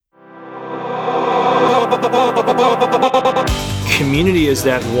Community is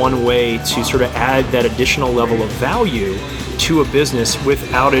that one way to sort of add that additional level of value to a business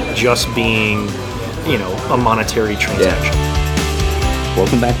without it just being, a monetary transaction. Yeah.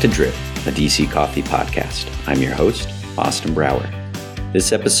 Welcome back to Drip, a DC Coffee podcast. I'm your host, Austin Brower.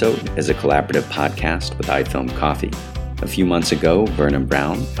 This episode is a collaborative podcast with iFilm Coffee. A few months ago, Vernon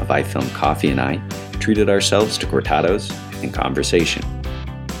Brown of iFilm Coffee and I treated ourselves to cortados and conversation.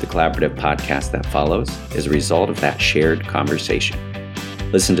 The collaborative podcast that follows is a result of that shared conversation.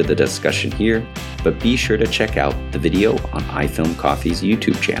 Listen to the discussion here, but be sure to check out the video on iFilm Coffee's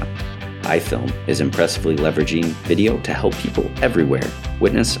YouTube channel. iFilm is impressively leveraging video to help people everywhere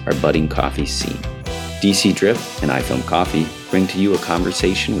witness our budding coffee scene. DC Drip and iFilm Coffee bring to you a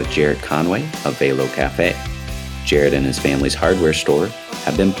conversation with Jared Conway of Velo Cafe. Jared and his family's hardware store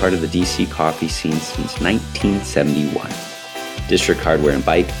have been part of the DC coffee scene since 1971. District Hardware and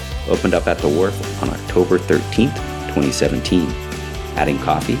Bike opened up at the Wharf on October 13th, 2017, adding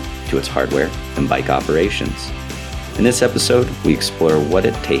coffee to its hardware and bike operations. In this episode, we explore what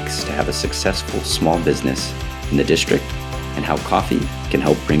it takes to have a successful small business in the district and how coffee can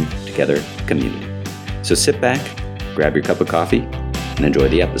help bring together the community. So sit back, grab your cup of coffee, and enjoy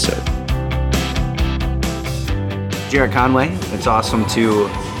the episode. Jared Conway, it's awesome to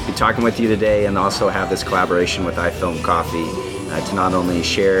be talking with you today and also have this collaboration with iFilm Coffee to not only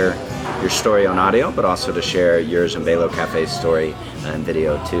share your story on audio, but also to share yours and Velo Cafe's story and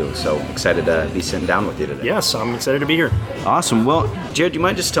video too. So excited to be sitting down with you today. Yes, I'm excited to be here. Awesome. Well, Jared, do you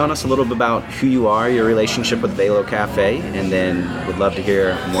mind just telling us a little bit about who you are, your relationship with Velo Cafe, and then would love to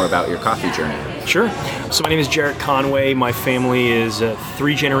hear more about your coffee journey. Sure. So my name is Jared Conway. My family is a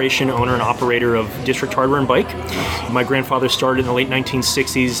 3-generation owner and operator of District Hardware and Bike. My grandfather started in the late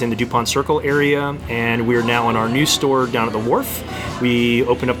 1960s in the DuPont Circle area, and we're now in our new store down at the Wharf. We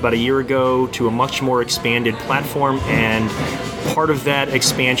opened up about a year ago to a much more expanded platform, and part of that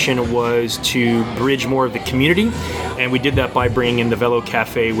expansion was to bridge more of the community, and we did that by bringing in the Velo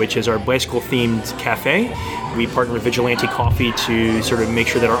Cafe, which is our bicycle-themed cafe. We partnered with Vigilante Coffee to sort of make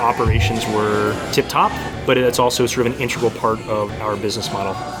sure that our operations were tip-top, but it's also sort of an integral part of our business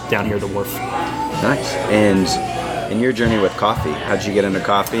model down here at the Wharf. Nice. And in your journey with coffee, how did you get into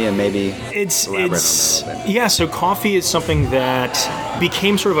coffee, and maybe elaborate on that a little bit? Yeah, so coffee is something that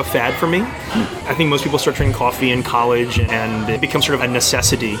became sort of a fad for me. I think most people start drinking coffee in college, and it becomes sort of a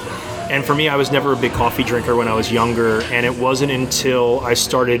necessity. And for me, I was never a big coffee drinker when I was younger, and it wasn't until I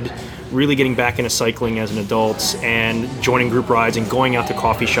started really getting back into cycling as an adult and joining group rides and going out to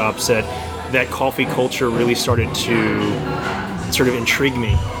coffee shops that coffee culture really started to sort of intrigue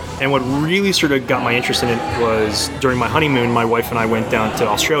me. And what really sort of got my interest in it was during my honeymoon, my wife and I went down to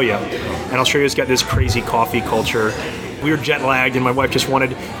Australia, and Australia's got this crazy coffee culture. We were jet lagged, and my wife just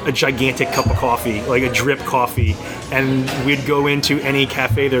wanted a gigantic cup of coffee, like a drip coffee. And we'd go into any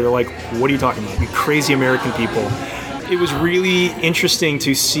cafe there. They're like, "What are you talking about? You crazy American people." It was really interesting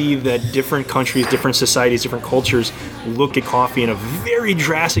to see that different countries, different societies, different cultures look at coffee in a very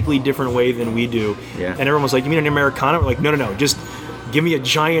drastically different way than we do. Yeah. And everyone was like, "You mean an Americano?" We're like, no, just give me a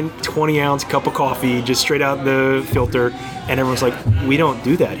giant 20-ounce cup of coffee, just straight out the filter. And everyone's like, "We don't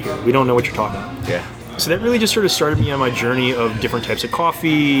do that here. We don't know what you're talking about." Yeah. So that really just sort of started me on my journey of different types of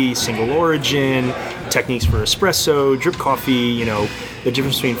coffee, single origin, techniques for espresso, drip coffee, the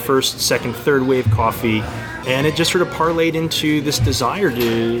difference between first, second, third wave coffee. And it just sort of parlayed into this desire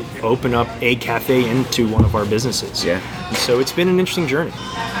to open up a cafe into one of our businesses. Yeah. And so it's been an interesting journey,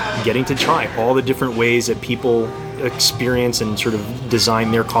 getting to try all the different ways that people experience and sort of design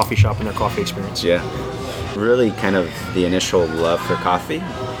their coffee shop and their coffee experience. Yeah. Really kind of the initial love for coffee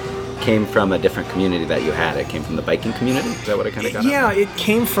came from a different community that you had. It came from the biking community? Is that what it kind of got Yeah, it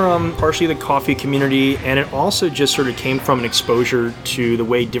came from partially the coffee community, and it also just sort of came from an exposure to the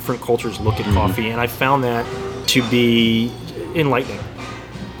way different cultures look at coffee, and I found that to be enlightening.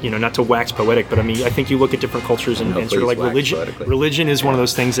 Not to wax poetic, but I think you look at different cultures and sort of like religion is one of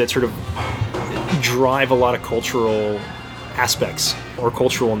those things that sort of drive a lot of cultural aspects or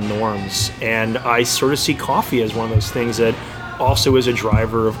cultural norms, and I sort of see coffee as one of those things that also is a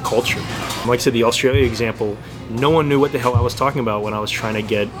driver of culture. Like I said, the Australia example, no one knew what the hell I was talking about when I was trying to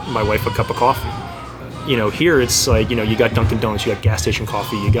get my wife a cup of coffee. Here it's like, you got Dunkin' Donuts, you got gas station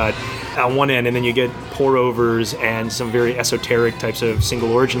coffee, you got on one end, and then you get pour-overs and some very esoteric types of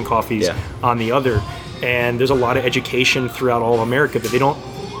single origin coffees on the other. And there's a lot of education throughout all of America, but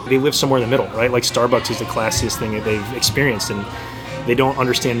they live somewhere in the middle, right? Like Starbucks is the classiest thing that they've experienced, and they don't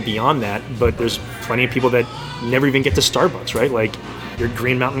understand beyond that, but there's plenty of people that never even get to Starbucks, right? Like your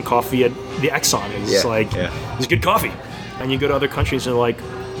Green Mountain coffee at the Exxon is it's good coffee. And you go to other countries and they're like,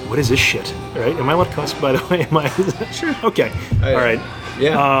 what is this shit? Right? Am I allowed to cuss, by the way? Am I? Sure. Okay. All right.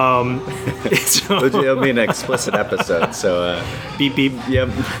 Yeah. So, It'll be an explicit episode, so... beep, beep. Yep.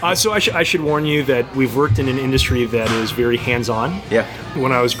 So I should warn you that we've worked in an industry that is very hands-on. Yeah.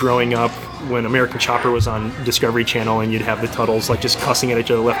 When I was growing up, when American Chopper was on Discovery Channel and you'd have the Tuttles like just cussing at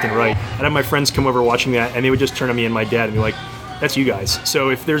each other left and right, I'd have my friends come over watching that and they would just turn to me and my dad and be like, that's you guys.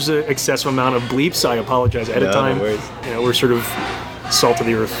 So if there's an excessive amount of bleeps, I apologize ahead of time. No worries. We're sort of salt of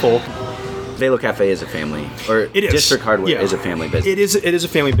the earth folk. Velo Cafe is a family, or It is. District Hardware Yeah. is a family business. It is a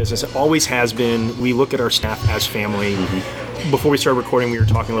family business. It always has been. We look at our staff as family. Before we started recording, we were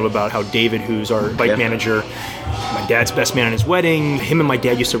talking a little about how David, who's our bike manager, my dad's best man at his wedding, him and my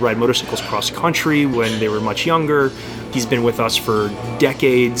dad used to ride motorcycles cross country when they were much younger. He's been with us for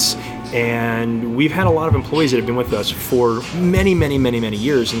decades, and we've had a lot of employees that have been with us for many, many, many, many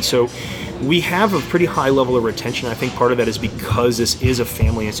years. And so we have a pretty high level of retention. I think part of that is because this is a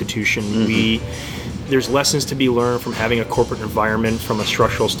family institution. There's lessons to be learned from having a corporate environment from a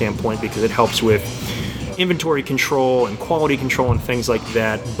structural standpoint because it helps with inventory control and quality control and things like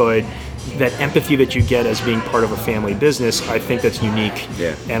that. But that empathy that you get as being part of a family business, I think that's unique.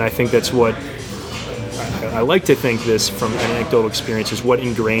 Yeah. And I think that's what I like to think this from an anecdotal experience is what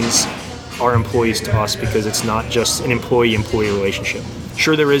ingrains our employees to us, because it's not just an employee-employee relationship.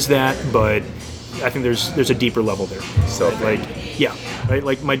 Sure, there is that, but I think there's a deeper level there. So right? Right?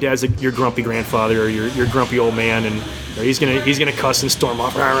 Like my dad's your grumpy grandfather or your grumpy old man, and he's gonna cuss and storm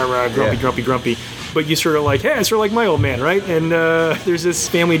off, rah, rah, rah, grumpy. But you sort of like, hey, it's sort of like my old man, right? And there's this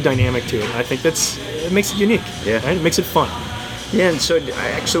family dynamic to it. And I think it makes it unique. Yeah. Right? It makes it fun. Yeah, and so I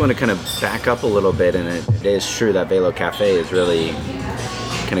actually want to kind of back up a little bit, and it is true that Velo Cafe is really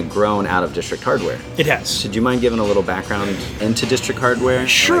kind of grown out of District Hardware. It has. So do you mind giving a little background into District Hardware?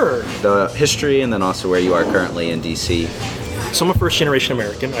 Sure. Like the history, and then also where you are currently in DC. So I'm a first-generation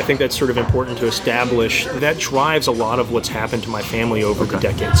American. I think that's sort of important to establish. That drives a lot of what's happened to my family over the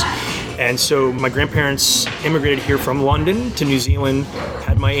decades. And so my grandparents immigrated here from London to New Zealand,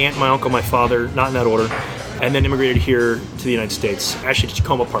 had my aunt, my uncle, my father, not in that order, and then immigrated here to the United States, actually to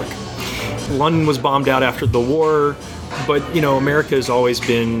Tacoma Park. London was bombed out after the war, but America has always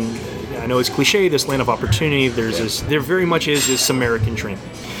been, I know it's cliche, this land of opportunity. There very much is this American dream.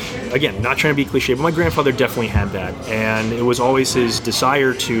 Again, not trying to be cliche, but my grandfather definitely had that, and it was always his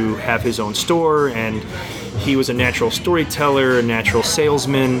desire to have his own store, and he was a natural storyteller, a natural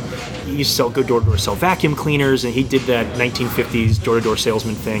salesman. He used to sell good door-to-door, sell vacuum cleaners, and he did that 1950s door-to-door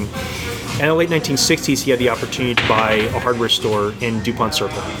salesman thing. And in the late 1960s, he had the opportunity to buy a hardware store in DuPont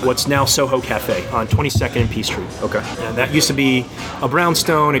Circle, what's now Soho Cafe on 22nd and P Street. Okay. And that used to be a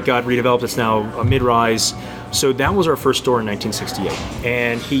brownstone. It got redeveloped. It's now a mid-rise. So that was our first store in 1968.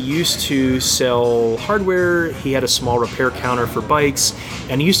 And he used to sell hardware. He had a small repair counter for bikes,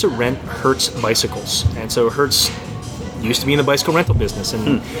 and he used to rent Hertz bicycles. And so Hertz used to be in the bicycle rental business.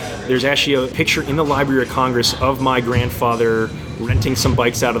 And there's actually a picture in the Library of Congress of my grandfather renting some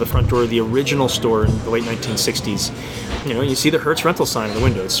bikes out of the front door of the original store in the late 1960s. You see the Hertz rental sign in the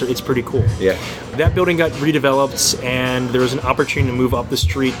window. It's pretty cool. Yeah. That building got redeveloped, and there was an opportunity to move up the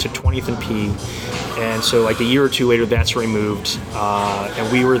street to 20th and P. And so like a year or two later, that's where we moved.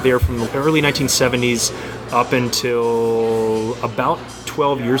 And we were there from the early 1970s up until about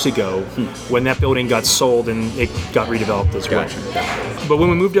 12 years ago when that building got sold and it got redeveloped as well. Gotcha. But when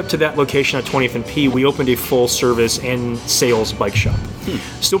we moved up to that location at 20th and P, we opened a full service and sales bike shop.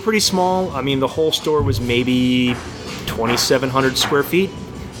 Still pretty small. I mean, the whole store was maybe 2,700 square feet.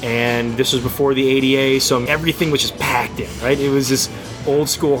 And this was before the ADA, so everything was just packed in, right? It was this old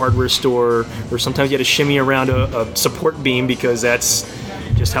school hardware store where sometimes you had to shimmy around a support beam because that's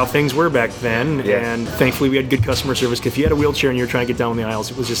just how things were back then. Yeah. And thankfully we had good customer service, because if you had a wheelchair and you were trying to get down the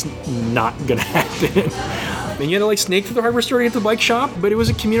aisles, it was just not gonna happen. And you had to snake through the hardware store to get to the bike shop, but it was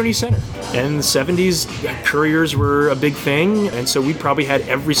a community center. And in the 70s, couriers were a big thing, and so we probably had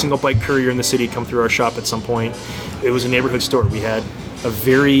every single bike courier in the city come through our shop at some point. It was a neighborhood store. We had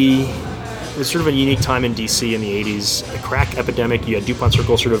it was sort of a unique time in DC in the 80s. The crack epidemic, you had DuPont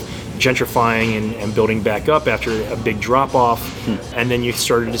Circle sort of gentrifying and building back up after a big drop-off. And then you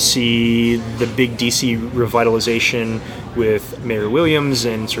started to see the big DC revitalization with Mayor Williams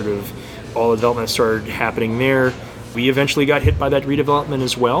and sort of all the development started happening there. We eventually got hit by that redevelopment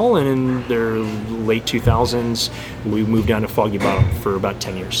as well, and in the late 2000s, we moved down to Foggy Bottom for about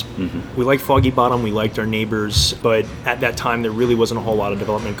 10 years. We liked Foggy Bottom, we liked our neighbors, but at that time, there really wasn't a whole lot of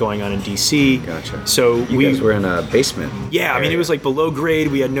development going on in DC. Gotcha. So you guys were in a basement. Yeah, I mean, it was like below grade.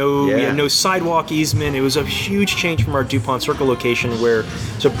 We had no sidewalk easement. It was a huge change from our DuPont Circle location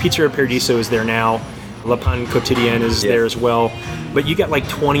so Pizzeria Paradiso is there now. La Panne Quotidienne is there as well. But you got like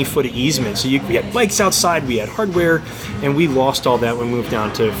 20-foot easements. So we had bikes outside, we had hardware, and we lost all that when we moved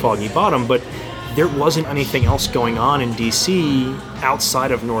down to Foggy Bottom. But there wasn't anything else going on in DC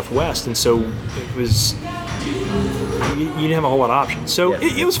outside of Northwest. And so it was, you didn't have a whole lot of options. So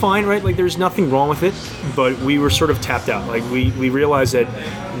it was fine, right? Like there's nothing wrong with it, but we were sort of tapped out. Like we realized that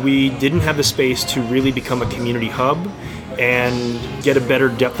we didn't have the space to really become a community hub and get a better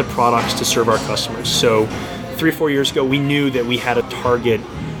depth of products to serve our customers. So 3 or 4 years ago, we knew that we had to target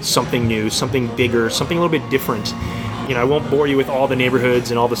something new, something bigger, something a little bit different. I won't bore you with all the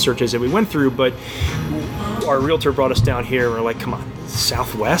neighborhoods and all the searches that we went through, but our realtor brought us down here and we're like, come on,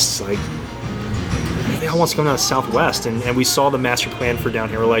 Southwest? Like, they all wants to come down to Southwest. And we saw the master plan for down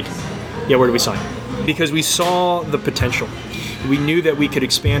here. We're like, yeah, where do we sign? Because we saw the potential. We knew that we could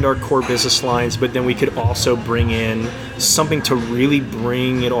expand our core business lines, but then we could also bring in something to really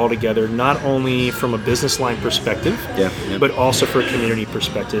bring it all together, not only from a business line perspective, but also for a community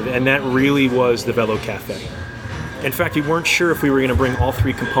perspective. And that really was the Velo Cafe. In fact, we weren't sure if we were going to bring all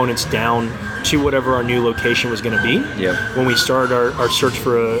 3 components down to whatever our new location was going to be. When we started our search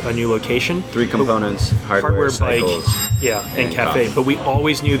for a new location. 3 components, hardware, cycles, bike, and cafe. But we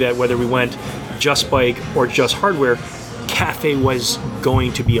always knew that whether we went just bike or just hardware, cafe was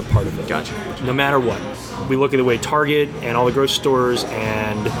going to be a part of it. Gotcha. No matter what. We look at the way Target and all the grocery stores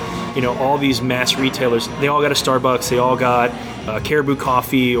and all these mass retailers, they all got a Starbucks, they all got Caribou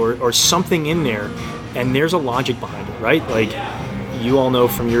Coffee or something in there. And there's a logic behind it, right? Like, you all know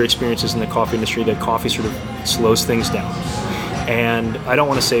from your experiences in the coffee industry that coffee sort of slows things down. And I don't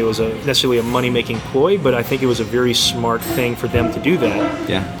want to say it was necessarily a money-making ploy, but I think it was a very smart thing for them to do that.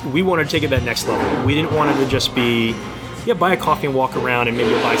 Yeah. We wanted to take it that next level. We didn't want it to just be, buy a coffee and walk around and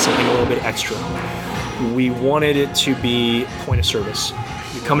maybe buy something a little bit extra. We wanted it to be point of service.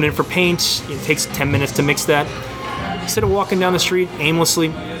 You're coming in for paint, it takes 10 minutes to mix that. Instead of walking down the street aimlessly,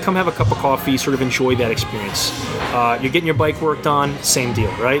 come have a cup of coffee, sort of enjoy that experience. You're getting your bike worked on, same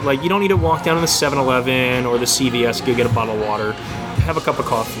deal, right? Like, you don't need to walk down to the 7-Eleven or the CVS to go get a bottle of water. Have a cup of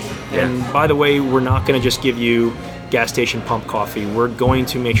coffee. Yeah. And by the way, we're not going to just give you gas station pump coffee. We're going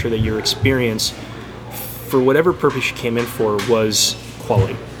to make sure that your experience, for whatever purpose you came in for, was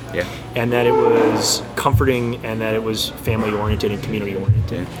quality. Yeah. And that it was comforting and that it was family-oriented and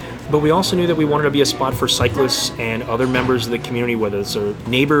community-oriented. Yeah. But we also knew that we wanted to be a spot for cyclists and other members of the community, whether it's our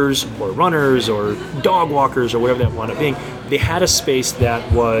neighbors or runners or dog walkers or whatever that wound up being. They had a space that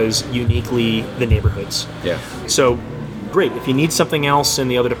was uniquely the neighborhoods. Yeah. So, great. If you need something else in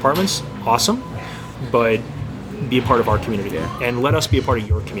the other departments, awesome. But be a part of our community. Yeah. And let us be a part of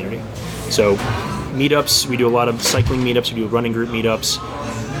your community. So, meetups, we do a lot of cycling meetups, we do running group meetups.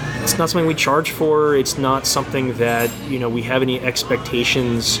 It's not something we charge for. It's not something that, we have any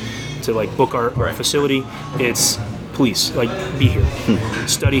expectations to book our facility. It's please, be here,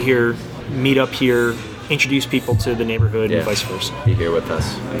 study here, meet up here, introduce people to the neighborhood and vice versa. Be here with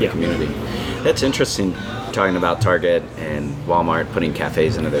us in the community. That's interesting, talking about Target and Walmart putting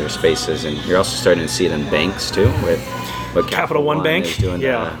cafes into their spaces, and you're also starting to see it in banks too, with what Capital One Bank is doing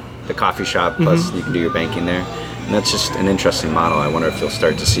the coffee shop, plus you can do your banking there. And that's just an interesting model. I wonder if you'll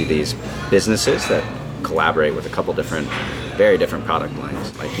start to see these businesses that collaborate with a couple very different product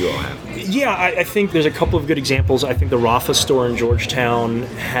lines like you all have. Yeah, I think there's a couple of good examples. I think the Rafa store in Georgetown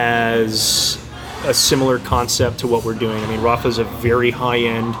has a similar concept to what we're doing. I mean, Rafa's a very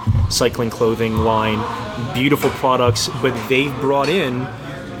high-end cycling clothing line, beautiful products, but they've brought in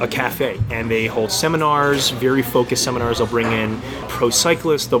a cafe, and they hold seminars, very focused seminars. They'll bring in pro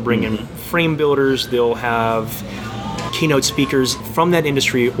cyclists, they'll bring in frame builders, they'll have keynote speakers from that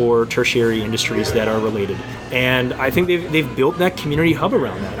industry or tertiary industries that are related. And I think they've built that community hub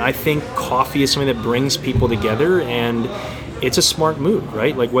around that. I think coffee is something that brings people together, and it's a smart move,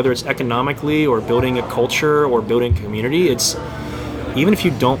 right? Like, whether it's economically or building a culture or building a community, it's, even if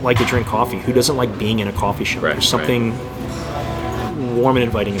you don't like to drink coffee, who doesn't like being in a coffee shop? There's something warm and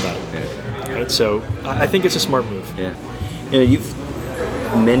inviting about it. Yeah. Right? So I think it's a smart move. Yeah. You've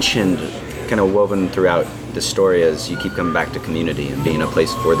mentioned, kind of woven throughout the story, as you keep coming back to community and being a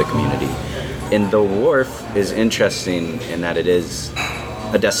place for the community. And the Wharf is interesting in that it is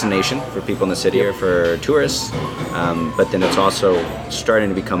a destination for people in the city or for tourists, but then it's also starting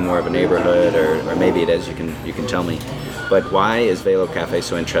to become more of a neighborhood, or maybe it is. You can tell me. But why is Velo Cafe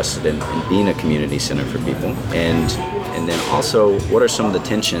so interested in being a community center for people? And then also, what are some of the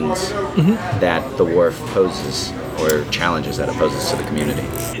tensions that the Wharf poses, or challenges that it poses to the community?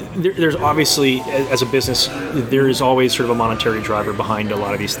 There's obviously, as a business, there is always sort of a monetary driver behind a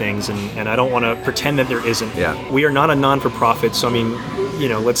lot of these things, and I don't want to pretend that there isn't. Yeah. We are not a non-for-profit, so I mean,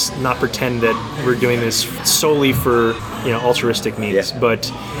 let's not pretend that we're doing this solely for, altruistic means. Yeah.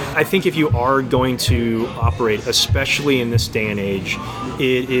 But I think if you are going to operate, especially in this day and age,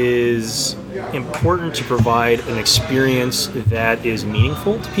 it is important to provide an experience that is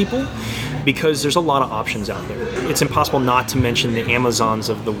meaningful to people, because there's a lot of options out there. It's impossible not to mention the Amazons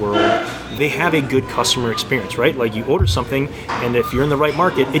of the world. They have a good customer experience, right? Like, you order something, and if you're in the right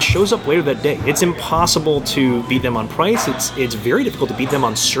market, it shows up later that day. It's impossible to beat them on price. It's very difficult to beat them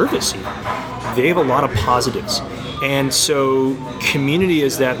on service even. They have a lot of positives. And so community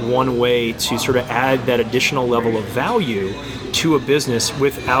is that one way to sort of add that additional level of value to a business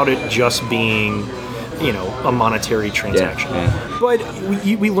without it just being, a monetary transaction. Yeah. But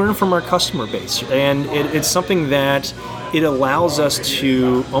we learn from our customer base, and it's something that it allows us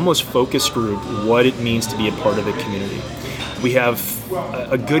to almost focus group what it means to be a part of the community. We have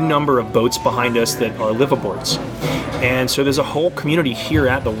a good number of boats behind us that are liveaboards. And so there's a whole community here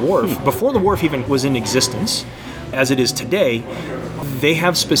at the wharf. Before the wharf even was in existence, as it is today, they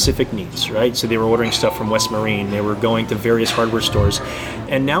have specific needs, right? So they were ordering stuff from West Marine, they were going to various hardware stores,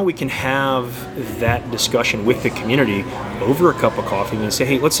 and now we can have that discussion with the community over a cup of coffee and say,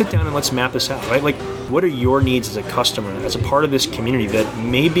 hey, let's sit down and let's map this out, right? Like, what are your needs as a customer, as a part of this community that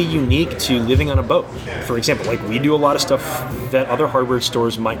may be unique to living on a boat? For example, like, we do a lot of stuff that other hardware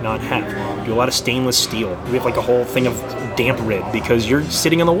stores might not have. We do a lot of stainless steel. We have like a whole thing of damp rig because you're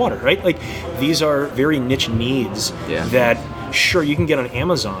sitting on the water, right? Like, these are very niche needs that sure you can get on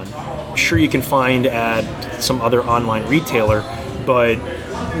Amazon, sure you can find at some other online retailer, but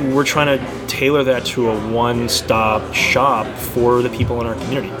we're trying to tailor that to a one-stop shop for the people in our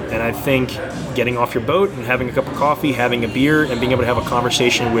community. And I think getting off your boat and having a cup of coffee, having a beer, and being able to have a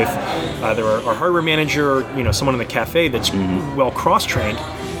conversation with either our hardware manager or someone in the cafe that's well cross-trained,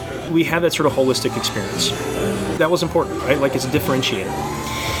 we have that sort of holistic experience. That was important, right? Like, it's a differentiator.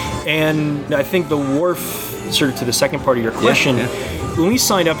 And I think the wharf, sort of to the second part of your question, when we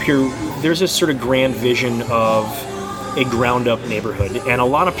signed up here, there's this sort of grand vision of a ground-up neighborhood, and a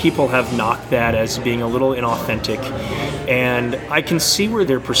lot of people have knocked that as being a little inauthentic, and I can see where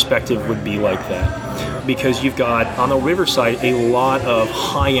their perspective would be like that, because you've got, on the riverside, a lot of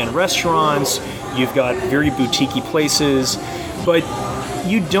high-end restaurants, you've got very boutique-y places, but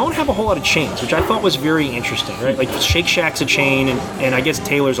you don't have a whole lot of chains, which I thought was very interesting, right? Like, Shake Shack's a chain, and I guess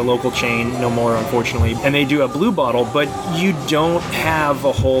Taylor's a local chain, no more, unfortunately, and they do a Blue Bottle, but you don't have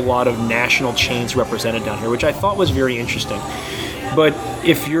a whole lot of national chains represented down here, which I thought was very interesting. But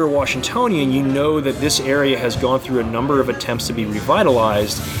if you're a Washingtonian, you know that this area has gone through a number of attempts to be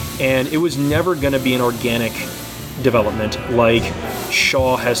revitalized, and it was never going to be an organic development like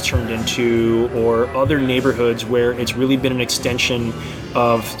Shaw has turned into, or other neighborhoods where it's really been an extension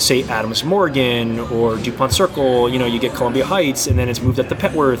of, say, Adams Morgan or DuPont Circle. You get Columbia Heights, and then it's moved up to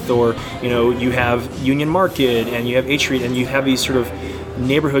Petworth, or you have Union Market, and you have 8th Street, and you have these sort of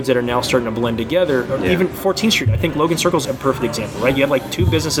neighborhoods that are now starting to blend together. Even 14th Street, I think Logan Circle's a perfect example, right? You had like 2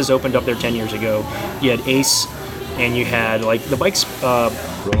 businesses opened up there 10 years ago. You had Ace, and you had like the bikes,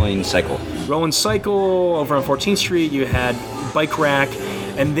 Rolling Cycle over on 14th Street. You had Bike Rack,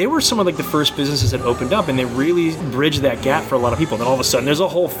 and they were some of like the first businesses that opened up, and they really bridged that gap for a lot of people. And then all of a sudden there's a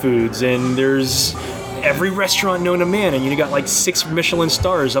Whole Foods, and there's every restaurant known to man, and you got like 6 Michelin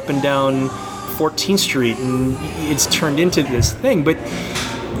stars up and down 14th Street, and it's turned into this thing. But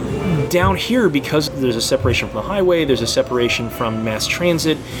down here, because there's a separation from the highway, there's a separation from mass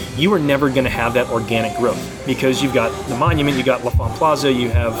transit, you are never going to have that organic growth, because you've got the Monument, you got L'Enfant Plaza, you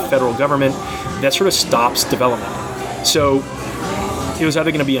have federal government, that sort of stops development. So it was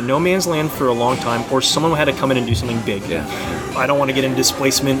either going to be a no man's land for a long time, or someone had to come in and do something big. I don't want to get into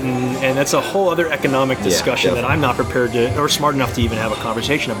displacement, and that's a whole other economic discussion that I'm not prepared to, or smart enough to even have a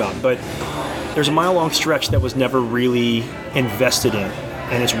conversation about. But there's a mile-long stretch that was never really invested in,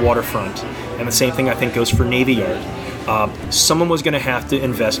 and it's waterfront. And the same thing, I think, goes for Navy Yard. Someone was going to have to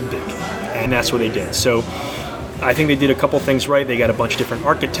invest big, and that's what they did. So I think they did a couple things right. They got a bunch of different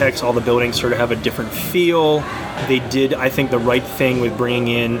architects. All the buildings sort of have a different feel. They did, I think, the right thing with bringing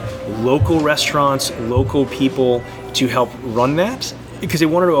in local restaurants, local people to help run that, because they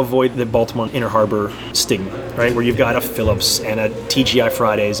wanted to avoid the Baltimore Inner Harbor stigma, right? Where you've got a Phillips and a TGI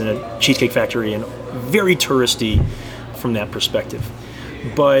Fridays and a Cheesecake Factory, and very touristy from that perspective.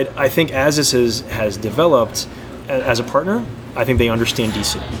 But I think as this has developed as a partner, I think they understand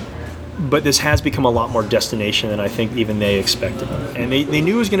DC. But this has become a lot more destination than I think even they expected. And they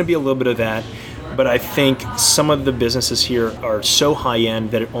knew it was going to be a little bit of that, but I think some of the businesses here are so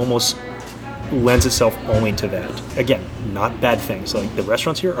high-end that it almost lends itself only to that. Again, not bad things. Like, the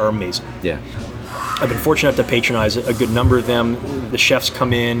restaurants here are amazing. Yeah. I've been fortunate enough to patronize a good number of them. The chefs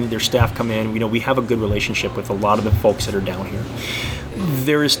come in, their staff come in. We have a good relationship with a lot of the folks that are down here.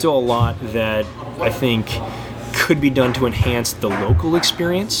 There is still a lot that I think could be done to enhance the local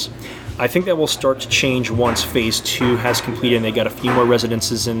experience. I think that will start to change once phase 2 has completed and they got a few more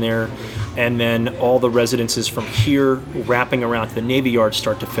residences in there, and then all the residences from here wrapping around to the Navy Yard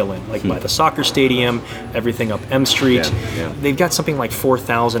start to fill in, like by the soccer stadium, everything up M Street. Yeah. They've got something like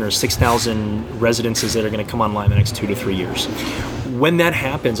 4,000 or 6,000 residences that are going to come online in the next 2 to 3 years. When that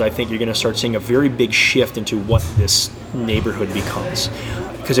happens, I think you're going to start seeing a very big shift into what this neighborhood becomes.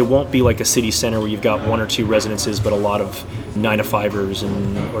 Because it won't be like a city center where you've got 1 or 2 residences, but a lot of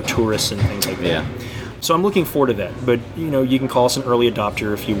 9-to-5ers or tourists and things like that. Yeah. So I'm looking forward to that. But, you can call us an early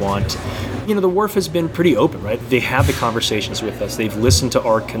adopter if you want. The Wharf has been pretty open, right? They have the conversations with us. They've listened to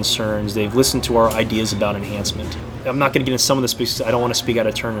our concerns. They've listened to our ideas about enhancement. I'm not going to get into some of this because I don't want to speak out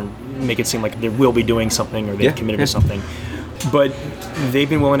of turn and make it seem like they will be doing something or they've committed to something. But they've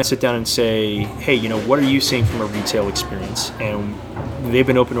been willing to sit down and say, hey, what are you seeing from a retail experience? And they've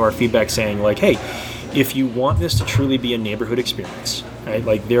been open to our feedback saying, like, hey, if you want this to truly be a neighborhood experience, right?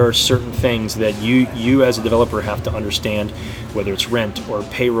 Like, there are certain things that you as a developer have to understand, whether it's rent or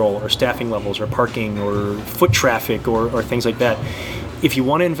payroll or staffing levels or parking or foot traffic or things like that. If you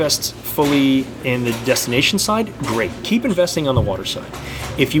want to invest fully in the destination side, great. Keep investing on the water side.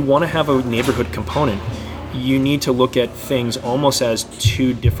 If you want to have a neighborhood component, you need to look at things almost as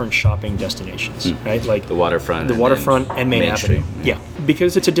 2 different shopping destinations, right? Like the waterfront and Main Avenue. Street. Yeah,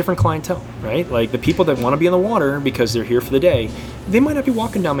 because it's a different clientele, right? Like the people that want to be on the water because they're here for the day, they might not be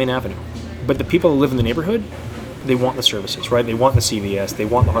walking down Main Avenue. But the people who live in the neighborhood, they want the services, right? They want the CVS, they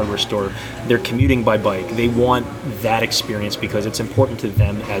want the hardware store, they're commuting by bike. They want that experience because it's important to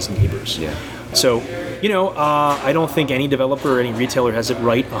them as neighbors. Yeah. So, I don't think any developer or any retailer has it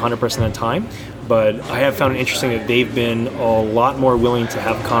right 100% of the time, but I have found it interesting that they've been a lot more willing to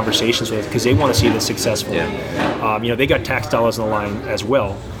have conversations with it because they want to see this successful. Yeah. They got tax dollars on the line as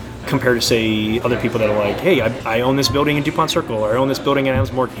well, compared to, say, other people that are like, hey, I own this building in DuPont Circle, or I own this building in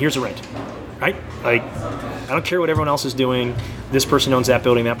Adams Morgan, here's the rent, right? Like, I don't care what everyone else is doing. This person owns that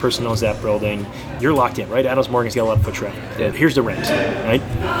building, that person owns that building. You're locked in, right? Adams Morgan's got a lot of foot traffic. Yeah. Here's the rent, right?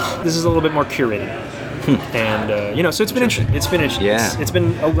 This is a little bit more curated. And, so it's been interesting. It's been interesting. Yeah. It's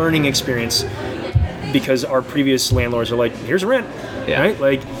been a learning experience because our previous landlords are like, here's the rent, right?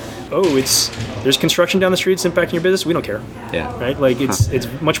 Like, there's construction down the street, it's impacting your business, we don't care. Yeah. Right? Like, it's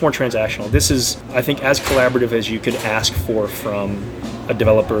much more transactional. This is, I think, as collaborative as you could ask for from a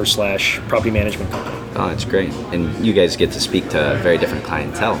developer / property management company. Oh, that's great. And you guys get to speak to a very different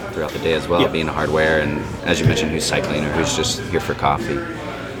clientele throughout the day as well, being a hardware and, as you mentioned, who's cycling or who's just here for coffee.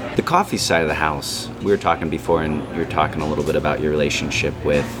 The coffee side of the house, we were talking before, and you were talking a little bit about your relationship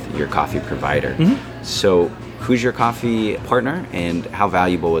with your coffee provider. Mm-hmm. So who's your coffee partner, and how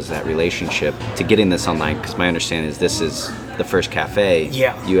valuable was that relationship to getting this online? Because my understanding is this is the first cafe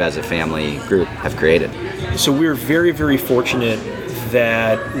you as a family group have created. So we're very, very fortunate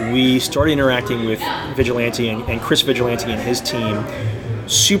that we started interacting with Vigilante and Chris Vigilante and his team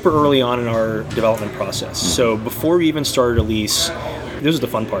super early on in our development process. Mm-hmm. So before we even started a lease, this was the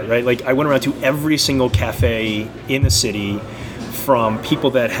fun part, right? Like, I went around to every single cafe in the city, from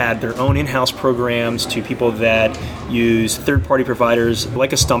people that had their own in-house programs to people that use third-party providers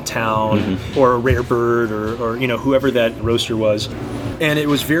like a Stumptown or a Rare Bird or whoever that roaster was. And it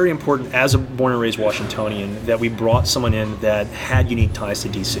was very important as a born and raised Washingtonian that we brought someone in that had unique ties to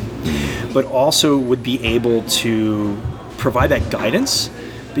DC, but also would be able to provide that guidance,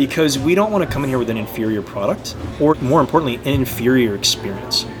 because we don't want to come in here with an inferior product, or more importantly, an inferior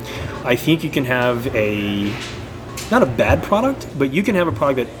experience. I think you can have not a bad product, but you can have a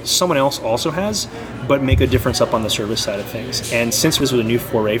product that someone else also has, but make a difference up on the service side of things. And since this was a new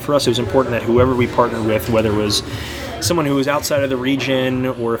foray for us, it was important that whoever we partnered with, whether it was someone who was outside of the region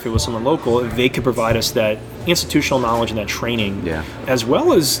or if it was someone local, they could provide us that institutional knowledge and that training, as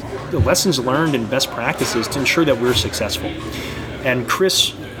well as the lessons learned and best practices to ensure that we're successful. And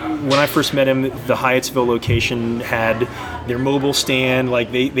Chris, when I first met him, the Hyattsville location had their mobile stand.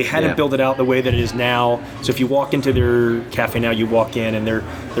 Like, they hadn't built it out the way that it is now. So if you walk into their cafe now, you walk in and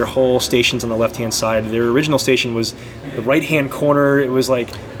their whole station's on the left-hand side. Their original station was the right-hand corner. It was like,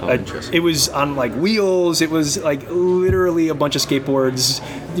 it was on like wheels. It was like literally a bunch of skateboards,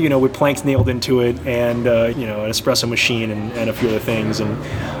 with planks nailed into it, and an espresso machine and a few other things. And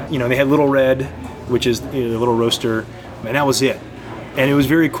they had Little Red, which is the little roaster, and that was it. And it was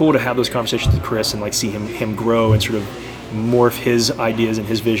very cool to have those conversations with Chris and like see him grow and sort of morph his ideas and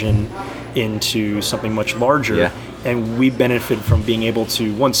his vision into something much larger. And we benefited from being able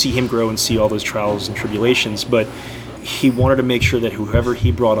to, one, see him grow and see all those trials and tribulations, but he wanted to make sure that whoever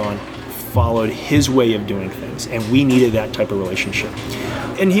he brought on followed his way of doing things, and we needed that type of relationship.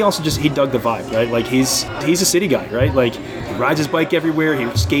 And he also he dug the vibe, right? Like he's a city guy, right? Like he rides his bike everywhere, he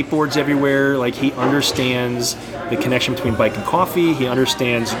skateboards everywhere, like he understands the connection between bike and coffee, he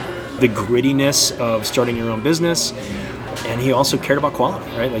understands the grittiness of starting your own business, and he also cared about quality,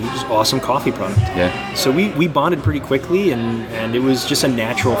 right? Like, he just awesome coffee product. Yeah. So we bonded pretty quickly, and it was just a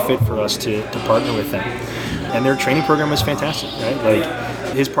natural fit for us to partner with them. And their training program was fantastic, right?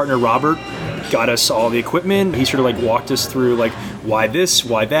 Like, his partner Robert got us all the equipment. He sort of like walked us through like, why this,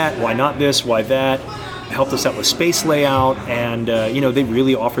 why that, why not this, why that. Helped us out with space layout, and they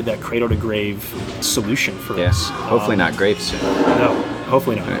really offered that cradle to grave solution for us. Hopefully not grave soon. No,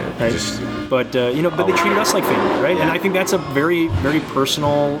 hopefully not. Right? But they treated us like family, right? And I think that's a very, very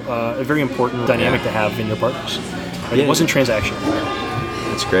personal, a very important dynamic to have in your partners. Like, it wasn't transactional.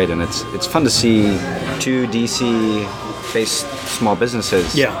 That's great, and it's fun to see two DC-based small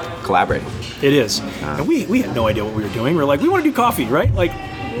businesses collaborate. It is, and we had no idea what we were doing. We're like, we want to do coffee, right? Like,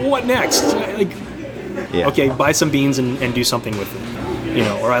 what next? Like, okay, buy some beans and do something with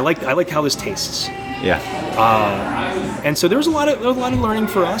it, Or I like how this tastes. Yeah. And so there was a lot of learning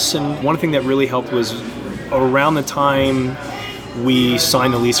for us, and one thing that really helped was around the time we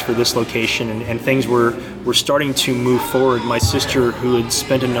signed the lease for this location, and things were starting to move forward. My sister, who had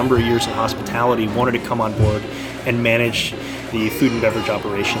spent a number of years in hospitality, wanted to come on board and manage the food and beverage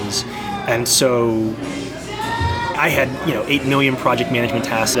operations, and so I had 8 million project management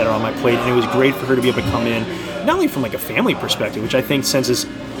tasks that are on my plate, and it was great for her to be able to come in, not only from like a family perspective, which I think sends this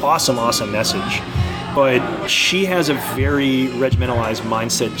awesome message, but she has a very regimentalized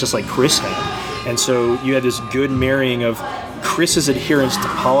mindset, just like Chris had. And so you had this good marrying of Chris's adherence to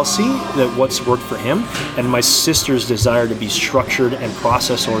policy, that what's worked for him, and my sister's desire to be structured and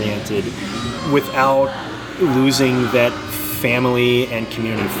process oriented without losing that family and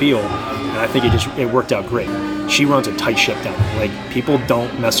community feel. And I think it worked out great. She runs a tight ship down there. Like, people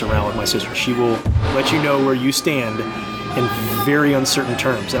don't mess around with my sister. She will let you know where you stand in very uncertain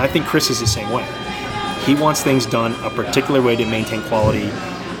terms. And I think Chris is the same way. He wants things done a particular way to maintain quality,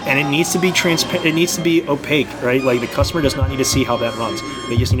 and it needs to be transparent. It needs to be opaque, right? Like, the customer does not need to see how that runs.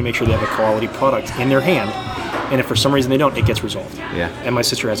 They just need to make sure they have a quality product in their hand. And if for some reason they don't, it gets resolved. Yeah. And my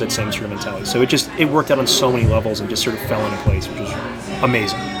sister has that same sort of mentality. So it worked out on so many levels and just sort of fell into place, which was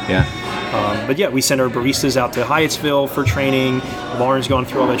amazing. Yeah. But yeah, we send our baristas out to Hyattsville for training. Lauren's gone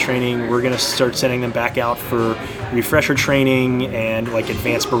through all that training. We're going to start sending them back out for refresher training and like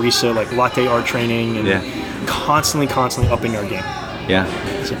advanced barista, like latte art training, and constantly upping our game. Yeah.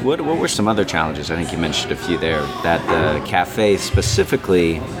 So what were some other challenges? I think you mentioned a few there that the cafe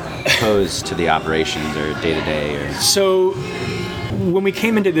specifically posed to the operations or day-to-day? So when we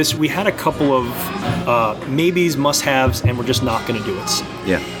came into this, we had a couple of maybes, must-haves, and we're just not going to do it.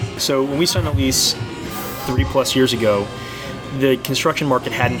 Yeah. So when we signed a lease 3+ years ago, the construction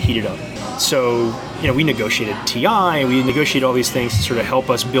market hadn't heated up. So, we negotiated TI, we negotiated all these things to sort of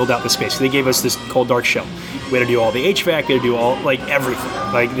help us build out the space. So they gave us this cold, dark shell. We had to do all the HVAC, we had to do all,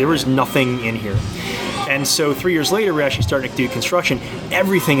 everything. There was nothing in here. And so 3 years later, we're actually starting to do construction.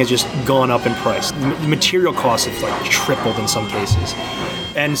 Everything has just gone up in price. The material costs have tripled in some cases.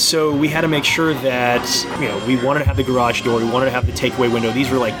 And so we had to make sure that, we wanted to have the garage door, we wanted to have the takeaway window.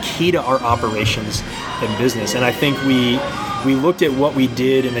 These were key to our operations and business. And I think we looked at what we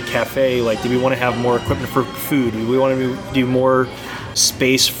did in the cafe, did we want to have more equipment for food? Do we want to do more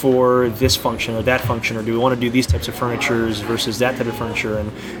space for this function or that function, or do we want to do these types of furnitures versus that type of furniture, and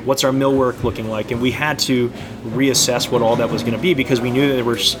what's our millwork looking like? And we had to reassess what all that was going to be, because we knew that there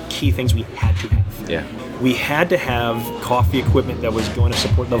were key things we had to have. Yeah. We had to have coffee equipment that was going to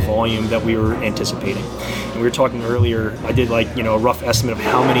support the volume that we were anticipating. And we were talking earlier, I did a rough estimate of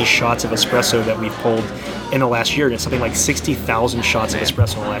how many shots of espresso that we've pulled in the last year, and it's something like 60,000 shots of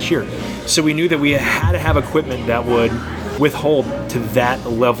espresso in the last year. So we knew that we had to have equipment that would withhold to that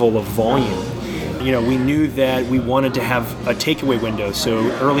level of volume. We knew that we wanted to have a takeaway window, so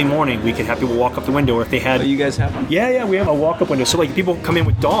early morning we could have people walk up the window, or if they had... Oh, you guys have one? Yeah, we have a walk-up window. So people come in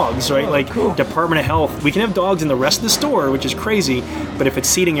with dogs, right? Cool. Department of Health. We can have dogs in the rest of the store, which is crazy, but if it's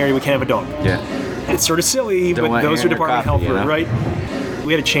seating area, we can't have a dog. Yeah. It's sort of silly, but those are Department of Health, right?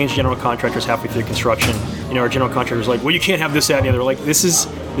 We had to change general contractors halfway through construction. Our general contractor was like, well, you can't have this, that, and the other. We're like, this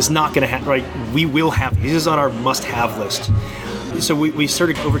is not going to happen, right? We will have these. This is on our must-have list. So we sort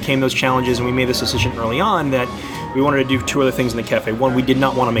of overcame those challenges, and we made this decision early on that we wanted to do two other things in the cafe. One, we did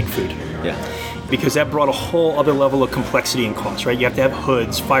not want to make food. Yeah. because that brought a whole other level of complexity and cost, right? You have to have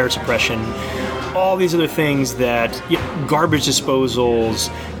hoods, fire suppression, all these other things that, garbage disposals,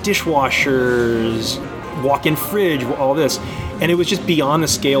 dishwashers, walk-in fridge, all this. And it was just beyond the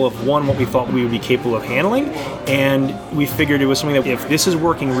scale of, one, what we thought we would be capable of handling. And we figured it was something that if this is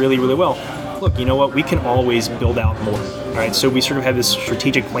working really, really well, look, you know what, we can always build out more. All right, so we sort of had this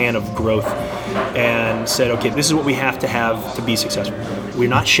strategic plan of growth and said, okay, this is what we have to be successful. We're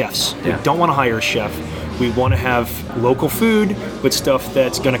not chefs. Yeah. We don't want to hire a chef. We want to have local food, but stuff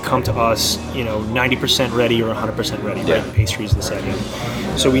that's going to come to us, 90% ready or 100% ready, Yeah. right? Pastries, the second.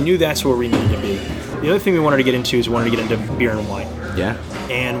 So we knew that's where we needed to be. The other thing we wanted to get into is we wanted to get into beer and wine. Yeah.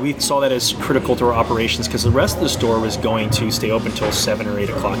 And we saw that as critical to our operations because the rest of the store was going to stay open until 7 or 8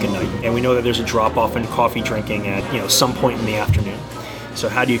 o'clock at night. And we know that there's a drop-off in coffee drinking at some point in the afternoon. So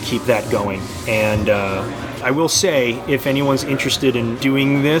how do you keep that going? And I will say, if anyone's interested in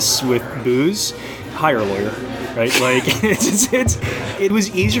doing this with booze, hire a lawyer. Right, like it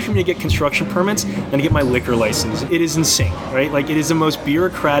was easier for me to get construction permits than to get my liquor license. It is insane, right? Like it is the most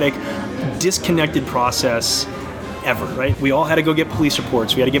bureaucratic, disconnected process ever, right? We all had to go get police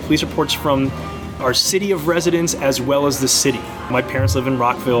reports. We had to get police reports from our city of residence as well as the city. My parents live in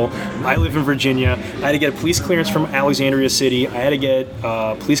Rockville. I live in Virginia. I had to get a police clearance from Alexandria City. I had to get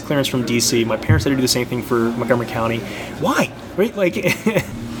police clearance from DC. My parents had to do the same thing for Montgomery County. Why? Right? Like.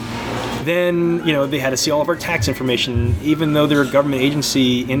 Then, they had to see all of our tax information. Even though they're a government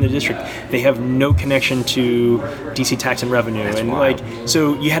agency in the district, they have no connection to DC Tax and Revenue. That's and wild.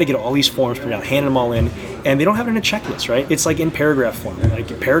 so you had to get all these forms printed out, hand them all in, and they don't have it in a checklist, right? It's like in paragraph form.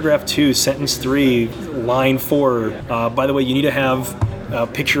 Like paragraph 2, sentence 3, line 4. By the way, you need to have a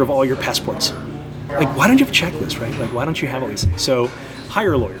picture of all your passports. Like, why don't you have a checklist, right? Like, why don't you have all these things? So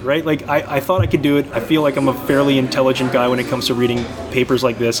hire a lawyer, right? Like, I thought I could do it. I feel like I'm a fairly intelligent guy when it comes to reading papers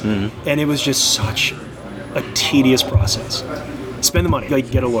like this. Mm-hmm. And it was just such a tedious process. Spend the money, like,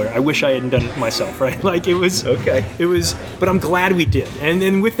 get a lawyer. I wish I hadn't done it myself, right? Like, it was, Okay. But I'm glad we did. And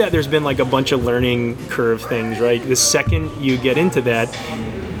then with that, there's been like a bunch of learning curve things, right? The second you get into that,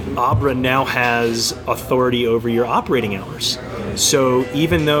 Abra now has authority over your operating hours. So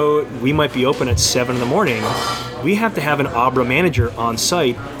even though we might be open at 7 in the morning, we have to have an Abra manager on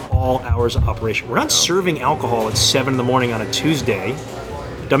site all hours of operation. We're not serving alcohol at 7 in the morning on a Tuesday.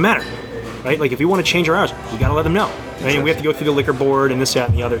 Doesn't matter, right? Like if we want to change our hours, we got to let them know. Right? And we have to go through the liquor board and this, that,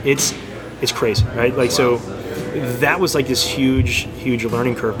 and the other. It's crazy, right? Like so. That was like this huge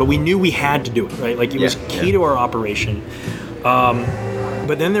learning curve. But we knew we had to do it, right? Like it was key to our operation.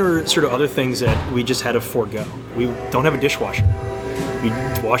 But then there were sort of other things that we just had to forego. We don't have a dishwasher. We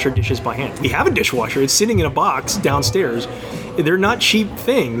wash our dishes by hand. We have a dishwasher. It's sitting in a box downstairs. They're not cheap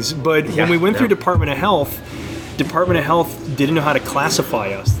things, but when we went through Department of Health didn't know how to classify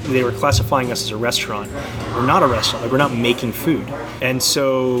us. They were classifying us as a restaurant. We're not a restaurant. Like, we're not making food. And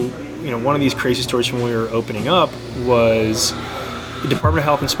so, one of these crazy stories from when we were opening up was the Department of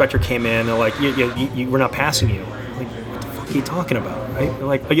Health inspector came in. They're like, we're not passing you. Like, what the fuck are you talking about? Right? They're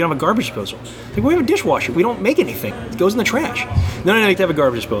like, you don't have a garbage disposal. Like, we have a dishwasher. We don't make anything. It goes in the trash. No, you have to have a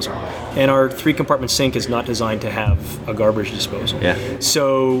garbage disposal. And our 3-compartment sink is not designed to have a garbage disposal. Yeah.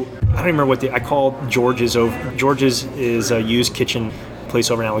 So I don't remember I called George's over. George's is a used kitchen place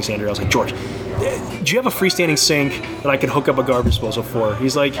over in Alexandria. I was like, George, do you have a freestanding sink that I could hook up a garbage disposal for?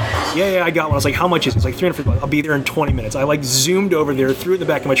 He's like, yeah, I got one. I was like, how much is it? He's like, $350. I'll be there in 20 minutes. I zoomed over there, threw it in the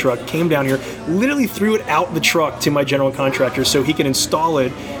back of my truck, came down here, literally threw it out the truck to my general contractor so he could install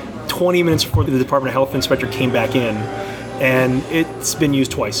it 20 minutes before the Department of Health inspector came back in. And it's been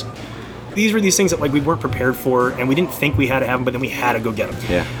used twice. These were these things that we weren't prepared for, and we didn't think we had to have them, but then we had to go get them.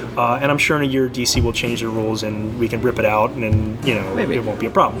 Yeah. And I'm sure in a year DC will change the rules, and we can rip it out, and then maybe it won't be a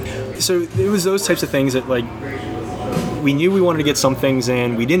problem. So it was those types of things that we knew we wanted to get some things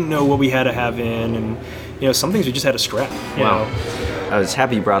in. We didn't know what we had to have in, and some things we just had to scrap. Wow. I was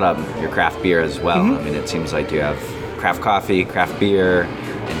happy you brought up your craft beer as well. Mm-hmm. I mean, it seems like you have craft coffee, craft beer,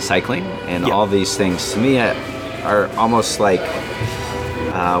 and cycling, and all these things to me are almost like,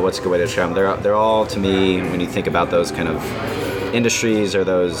 what's a good way to describe them? They're all, to me, when you think about those kind of industries or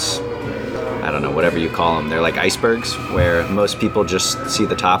those, I don't know, whatever you call them, they're like icebergs where most people just see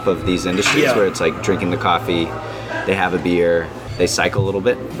the top of these industries where it's like drinking the coffee, they have a beer, they cycle a little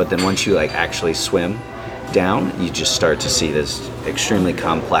bit, but then once you actually swim down, you just start to see this extremely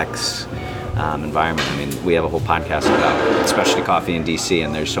complex environment. I mean, we have a whole podcast about specialty coffee in DC,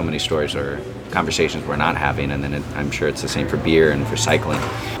 and there's so many stories or conversations we're not having, and then I'm sure it's the same for beer and for cycling.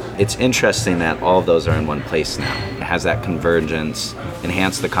 It's interesting that all of those are in one place now. Has that convergence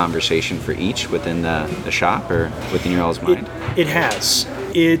enhanced the conversation for each within the shop or within your all's mind? It has.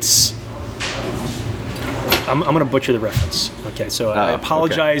 It's I'm going to butcher the reference. Okay, so I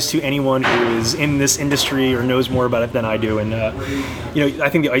apologize to anyone who is in this industry or knows more about it than I do. And, I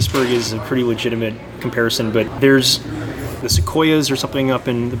think the iceberg is a pretty legitimate comparison, but there's the sequoias or something up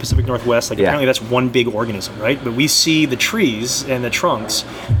in the Pacific Northwest. Apparently that's one big organism, right? But we see the trees and the trunks,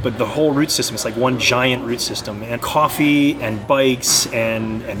 but the whole root system is like one giant root system. And coffee and bikes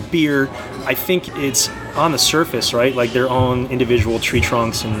and beer, I think it's on the surface, right? Like their own individual tree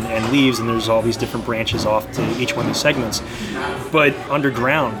trunks and leaves, and there's all these different branches off to each one of these segments. But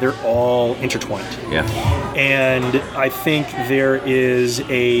underground, they're all intertwined. Yeah. And I think there is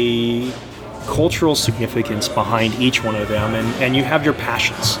a cultural significance behind each one of them, and you have your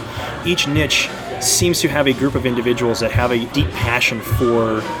passions. Each niche seems to have a group of individuals that have a deep passion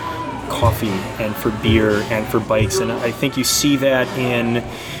for coffee and for beer and for bikes, and I think you see that in,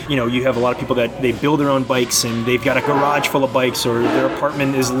 you have a lot of people that they build their own bikes and they've got a garage full of bikes, or their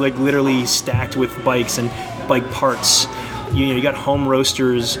apartment is like literally stacked with bikes and bike parts. You got home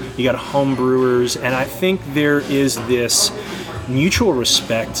roasters, you got home brewers, and I think there is this mutual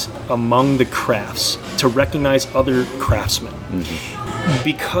respect among the crafts to recognize other craftsmen. Mm-hmm.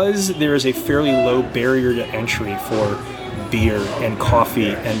 Because there is a fairly low barrier to entry for beer and coffee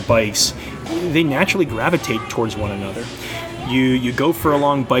and bikes, they naturally gravitate towards one another. You go for a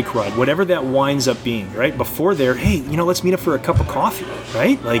long bike ride, whatever that winds up being, right? Before there, hey, let's meet up for a cup of coffee,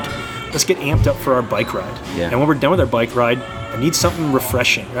 right? Like, let's get amped up for our bike ride. Yeah. And when we're done with our bike ride, I need something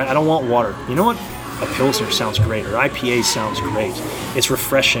refreshing, right? I don't want water. You know what? A Pilsner sounds great, or IPA sounds great. It's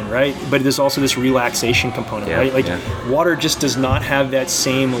refreshing, right? But there's also this relaxation component, right? Like water just does not have that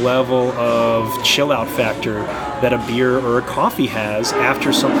same level of chill out factor that a beer or a coffee has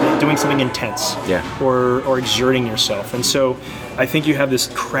after doing something intense, or exerting yourself. And so I think you have this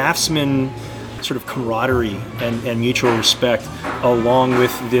craftsman sort of camaraderie and mutual respect, along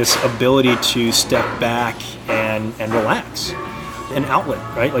with this ability to step back and relax. An outlet,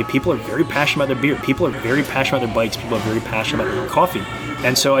 right? Like, people are very passionate about their beer. People are very passionate about their bikes. People are very passionate about their coffee.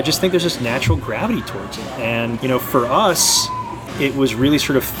 And so I just think there's this natural gravity towards it. And, for us, it was really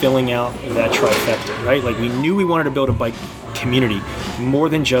sort of filling out that trifecta, right? Like, we knew we wanted to build a bike community, more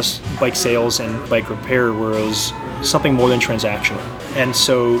than just bike sales and bike repair, where it was something more than transactional. And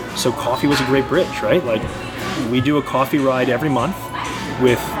so coffee was a great bridge, right? Like, we do a coffee ride every month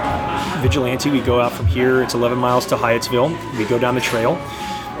with Vigilante. We go out from here, it's 11 miles to Hyattsville. We go down the trail,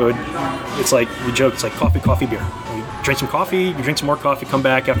 but it's like, we joke, it's like coffee, beer. We drink some coffee, you drink some more coffee, come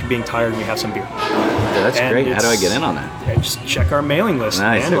back after being tired, and we have some beer. Yeah, that's great. How do I get in on that? Yeah, just check our mailing list,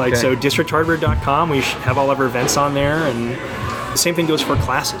 man. Okay. Like, so districthardware.com, we have all of our events on there, and the same thing goes for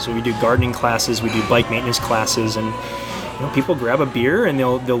classes. So we do gardening classes, we do bike maintenance classes, and people grab a beer and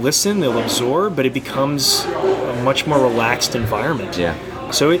they'll listen, they'll absorb, but it becomes a much more relaxed environment. Yeah.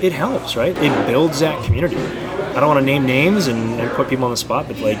 So it helps, right? It builds that community. I don't want to name names and put people on the spot,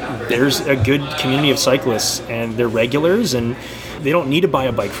 but like, there's a good community of cyclists, and they're regulars, and they don't need to buy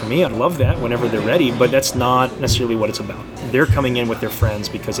a bike from me. I'd love that whenever they're ready, but that's not necessarily what it's about. They're coming in with their friends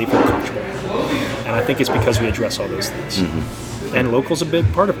because they feel comfortable. And I think it's because we address all those things. Mm-hmm. And local's a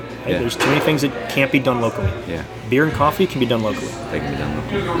big part of it. Right? Yeah. There's too many things that can't be done locally. Yeah. Beer and coffee can be done locally. They can be done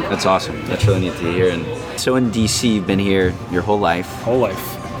locally. That's awesome. That's really neat to hear. And so in DC, you've been here your whole life. Whole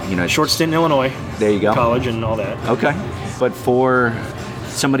life. Short stint in Illinois. There you go. College and all that. Okay. But for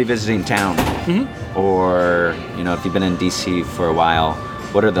somebody visiting town, mm-hmm. or, if you've been in DC for a while,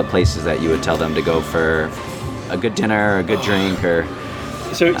 what are the places that you would tell them to go for a good dinner, or a good drink, or...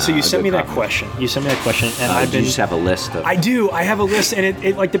 So you sent me that question. You sent me that question, and you just have a list of... I do. I have a list, and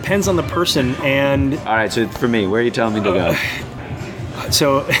it like depends on the person. And all right. So for me, where are you telling me to go?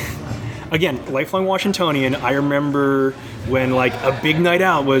 So, again, lifelong Washingtonian. I remember when like a big night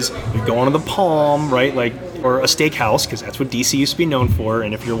out was going to the Palm, right? Like, or a steakhouse, because that's what DC used to be known for.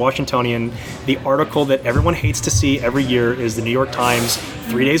 And if you're Washingtonian, the article that everyone hates to see every year is the New York Times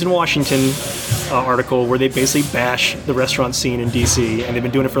 3 Days in Washington article, where they basically bash the restaurant scene in DC, and they've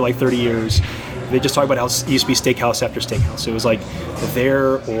been doing it for like 30 years. They just talk about how it used to be steakhouse after steakhouse. It was like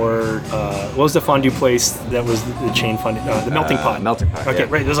there, or what was the fondue place that was the chain fondue? The Melting Pot. Melting Pot. Okay,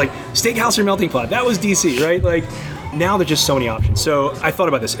 right. It was like steakhouse or Melting Pot. That was DC, right? Like, now there's just so many options. So I thought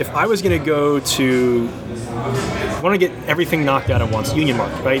about this. If I was going to go to, I want to get everything knocked out at once, Union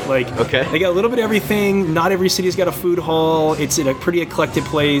Market, right? Like, okay. They got a little bit of everything. Not every city's got a food hall. It's in a pretty eclectic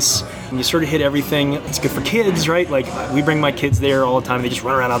place. And you sort of hit everything. It's good for kids, right? Like, we bring my kids there all the time. They just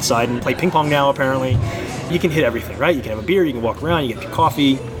run around outside and play ping pong now, apparently. You can hit everything, right? You can have a beer. You can walk around. You get your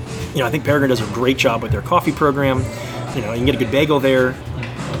coffee. I think Peregrine does a great job with their coffee program. You can get a good bagel there.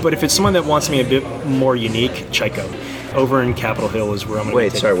 But if it's someone that wants something a bit more unique, Chico. over in Capitol Hill is where I'm going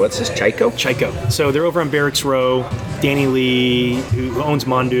to Wait, sorry, what's this? Chico? Chico. So they're over on Barracks Row. Danny Lee, who owns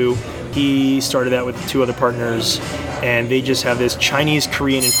Mandu, he started that with 2 other partners, and they just have this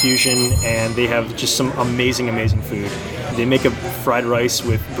Chinese-Korean infusion, and they have just some amazing, amazing food. They make a fried rice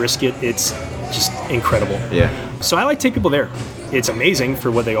with brisket. It's just incredible. Yeah. So I like to take people there. It's amazing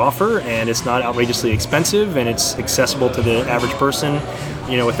for what they offer, and it's not outrageously expensive, and it's accessible to the average person,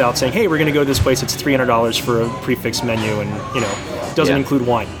 without saying, hey, we're going to go to this place, it's $300 for a prefix menu, and, doesn't include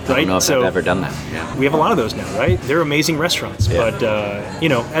wine, right? I don't know if I've ever done that. Yeah. We have a lot of those now, right? They're amazing restaurants, but, I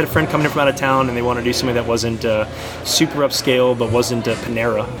had a friend coming in from out of town, and they want to do something that wasn't super upscale, but wasn't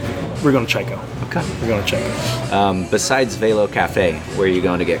Panera. We're going to Chico. Okay. We're going to Chico. Besides Velo Cafe, where are you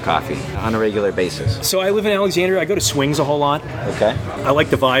going to get coffee on a regular basis? So I live in Alexandria. I go to Swings a whole lot. Okay. I like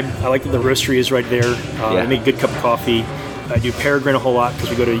the vibe. I like that the roastery is right there. I make a good cup of coffee. I do Peregrine a whole lot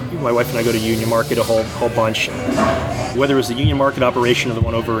because my wife and I go to Union Market a whole bunch. Whether it was the Union Market operation or the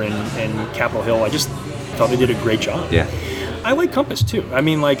one over in Capitol Hill, I just thought they did a great job. Yeah. I like Compass too. I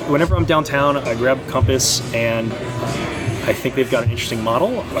mean, like whenever I'm downtown, I grab Compass, and I think they've got an interesting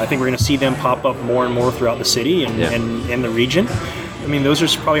model. I think we're going to see them pop up more and more throughout the city and the region. I mean, those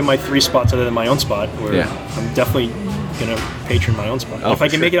are probably my 3 spots other than my own spot where I'm definitely going to patron my own spot. If I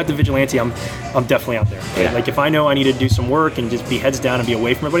can make it out to Vigilante, I'm definitely out there. Yeah. Like if I know I need to do some work and just be heads down and be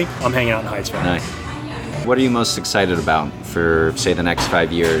away from everybody, I'm hanging out in Hyattsville. Nice. What are you most excited about for, say, the next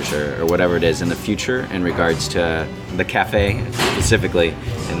 5 years or whatever it is in the future in regards to the cafe specifically,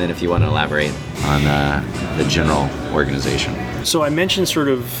 and then if you want to elaborate on the general organization? So I mentioned sort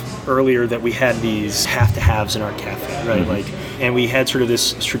of earlier that we had these have-to-haves in our cafe, right? Mm-hmm. And we had sort of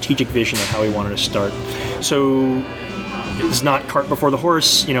this strategic vision of how we wanted to start. So it's not cart before the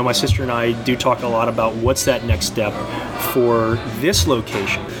horse. My sister and I do talk a lot about what's that next step for this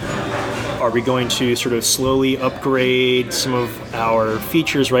location. Are we going to sort of slowly upgrade some of our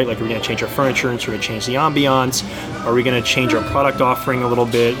features, right? Like, are we going to change our furniture and sort of change the ambiance? Are we going to change our product offering a little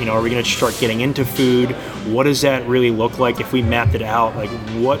bit? Are we going to start getting into food? What does that really look like if we mapped it out? Like,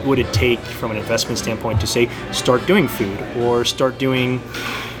 what would it take from an investment standpoint to, say, start doing food or start doing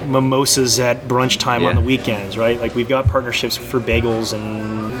mimosas at brunch time on the weekends, right? Like, we've got partnerships for bagels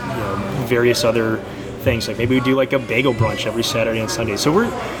and various other things. Like maybe we do like a bagel brunch every Saturday and Sunday. So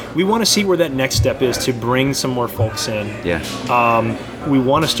we want to see where that next step is to bring some more folks in. Yeah. We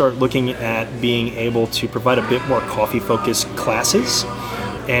want to start looking at being able to provide a bit more coffee-focused classes.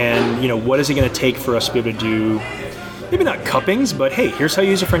 And, what is it going to take for us to be able to do, maybe not cuppings, but hey, here's how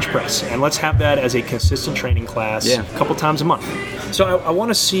you use a French press. And let's have that as a consistent training class a couple times a month. So I want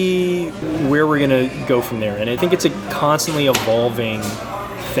to see where we're going to go from there. And I think it's a constantly evolving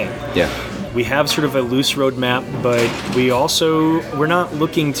thing. Yeah. We have sort of a loose roadmap, but we're not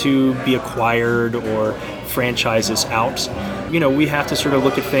looking to be acquired or franchises out. We have to sort of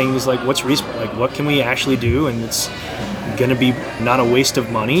look at things like what's reasonable, like what can we actually do, and it's going to be not a waste of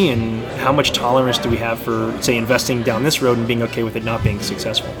money, and how much tolerance do we have for, say, investing down this road and being okay with it not being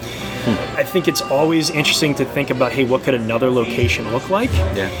successful. I think it's always interesting to think about, hey, what could another location look like?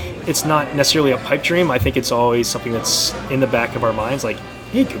 Yeah. It's not necessarily a pipe dream. I think it's always something that's in the back of our minds, like,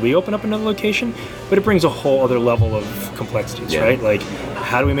 hey, could we open up another location? But it brings a whole other level of complexities, right? Like,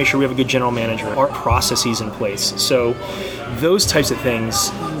 how do we make sure we have a good general manager? Are processes in place? So those types of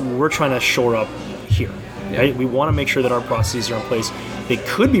things we're trying to shore up here, right? We want to make sure that our processes are in place. They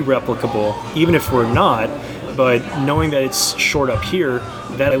could be replicable, even if we're not, but knowing that it's shored up here,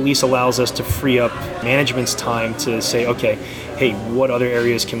 that at least allows us to free up management's time to say, okay, hey, what other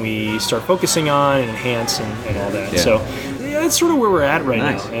areas can we start focusing on and enhance and all that. So that's sort of where we're at right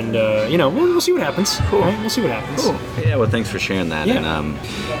now, and we'll see what happens. Cool. Right? We'll see what happens. Cool. Yeah. Well, thanks for sharing that. Yeah.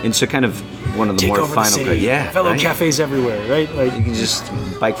 And so kind of one of the more final. Velo cafes everywhere, right? Like you can just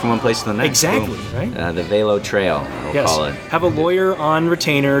bike from one place to the next. Exactly. Boom. Right. The Velo Trail, we'll call it. Have a lawyer on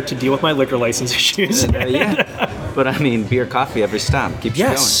retainer to deal with my liquor license issues. But I mean, beer, coffee, every stop keeps you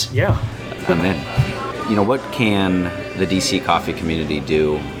going. Yeah. Amen. What can the DC coffee community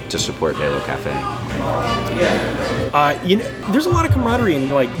do to support Velo Cafe? There's a lot of camaraderie, and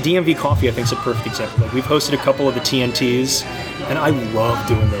like DMV Coffee, I think, is a perfect example. Like we've hosted a couple of the TNTs, and I love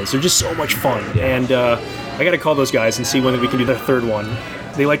doing those. They're just so much fun. And I got to call those guys and see when we can do the third one.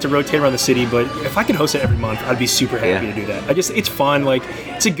 They like to rotate around the city, but if I could host it every month, I'd be super happy to do that. It's fun. Like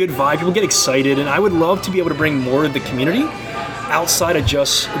it's a good vibe. People get excited, and I would love to be able to bring more of the community outside of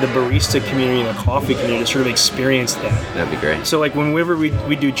just the barista community and the coffee community to sort of experience that. That'd be great. So like whenever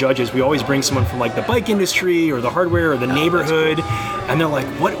we do judges, we always bring someone from like the bike industry or the hardware or the neighborhood, and they're like,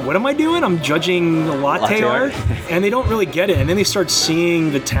 what am I doing? I'm judging latte art? And they don't really get it. And then they start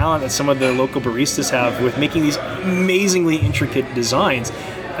seeing the talent that some of the local baristas have with making these amazingly intricate designs.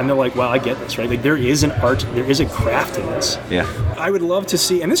 And they're like, wow, I get this, right? Like there is an art, there is a craft in this. Yeah. I would love to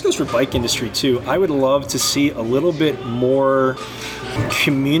see, and this goes for bike industry too, I would love to see a little bit more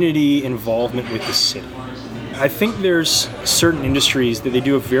community involvement with the city. I think there's certain industries that they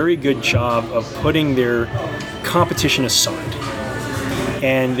do a very good job of putting their competition aside.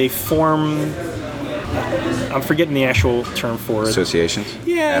 And they form, I'm forgetting the actual term for it. Associations?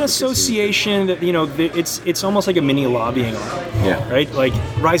 Yeah, an association that, it's almost like a mini lobbying arm. Yeah. Right? Like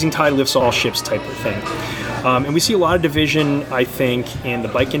rising tide lifts all ships type of thing. And we see a lot of division, I think, in the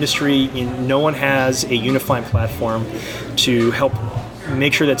bike industry. No one has a unifying platform to help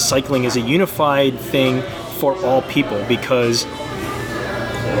make sure that cycling is a unified thing for all people, because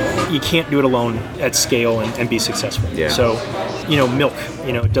you can't do it alone at scale and be successful. Yeah. So, milk,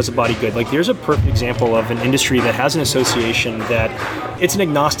 it does a body good. Like there's a perfect example of an industry that has an association that it's an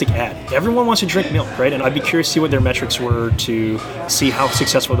agnostic ad. Everyone wants to drink milk, right? And I'd be curious to see what their metrics were to see how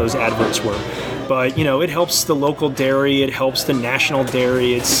successful those adverts were. But, it helps the local dairy, it helps the national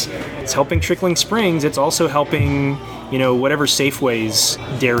dairy, it's helping Trickling Springs, it's also helping, whatever Safeway's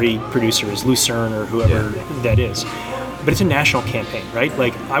dairy producer is, Lucerne or whoever that is. But it's a national campaign, right?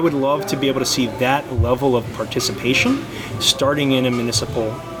 Like, I would love to be able to see that level of participation starting in a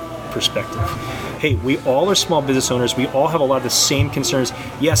municipal perspective. Hey, we all are small business owners. We all have a lot of the same concerns.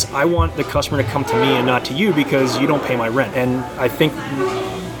 Yes, I want the customer to come to me and not to you because you don't pay my rent. And I think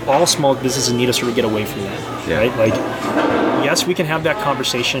all small businesses need to sort of get away from that, right? Like, yes, we can have that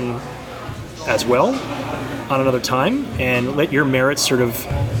conversation as well on another time and let your merits sort of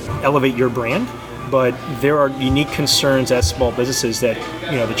elevate your brand. But there are unique concerns as small businesses that,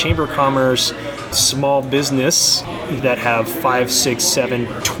 the Chamber of Commerce, small business that have 5, 6, 7,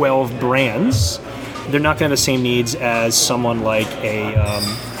 12 brands, they're not going to have the same needs as someone like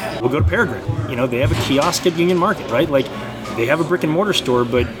we'll go to Peregrine. They have a kiosk at Union Market, right? Like, they have a brick and mortar store,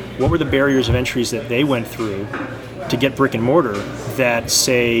 but what were the barriers of entries that they went through to get brick and mortar that,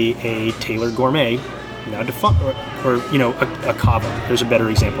 say, a Taylor Gourmet, now defunct, or a Cava. There's a better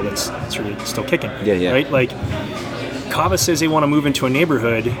example that's sort of still kicking. Yeah. Right? Like, Cava says they want to move into a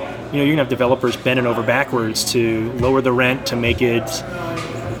neighborhood. You're going to have developers bending over backwards to lower the rent to make it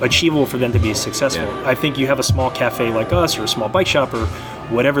achievable for them to be successful. Yeah. I think you have a small cafe like us or a small bike shop or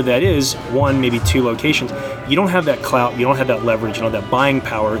whatever that is, 1, maybe 2 locations, you don't have that clout, you don't have that leverage, that buying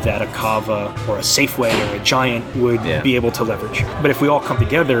power that a Cava or a Safeway or a Giant would be able to leverage. But if we all come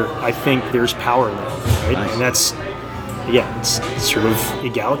together, I think there's power in that, right? Nice. And that's, it's sort of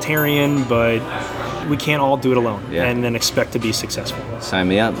egalitarian, but we can't all do it alone and then expect to be successful. Sign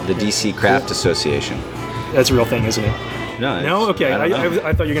me up. The DC Craft Association. That's a real thing, isn't it? No? Okay.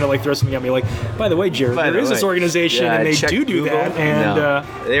 I thought you were going to throw something at me like, by the way, Jared, there is this organization and they do Google. that. And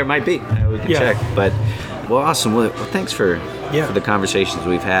there might be. We can check. But, awesome. Well, thanks for the conversations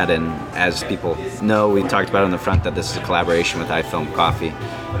we've had. And as people know, we talked about on the front that this is a collaboration with iFilm Coffee.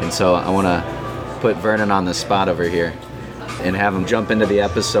 And so I want to put Vernon on the spot over here and have him jump into the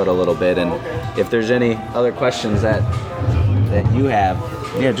episode a little bit. And if there's any other questions that you have,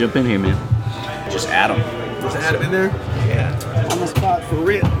 jump in here, man. Just add them. Just add them in there? Yeah. On the spot for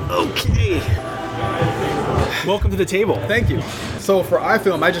real. Okay. Welcome to the table. Thank you. So for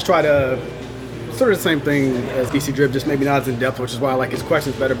iFilm, I just try to sort of the same thing as DC Drip, just maybe not as in depth, which is why I like his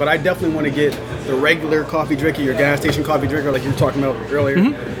questions better. But I definitely want to get the regular coffee drinker, your gas station coffee drinker, like you were talking about earlier.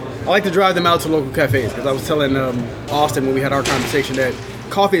 Mm-hmm. I like to drive them out to local cafes because I was telling Austin when we had our conversation that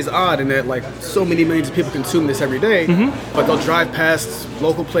coffee is odd in that like so many millions of people consume this every day, but they'll drive past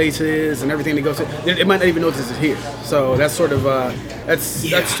local places and everything that goes to it might not even notice it's here. So that's sort of that's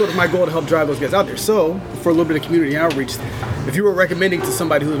sort of my goal to help drive those guys out there. So for a little bit of community outreach, if you were recommending to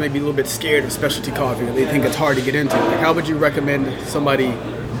somebody who's maybe a little bit scared of specialty coffee or they think it's hard to get into, like how would you recommend somebody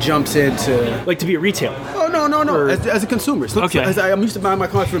jumps into like to be a retailer? Oh no. As a consumer. So, okay. I'm used to buying my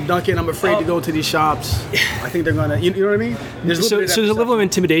coffee from Dunkin'. I'm afraid to go to these shops. I think they're gonna. You know what I mean? So there's a level of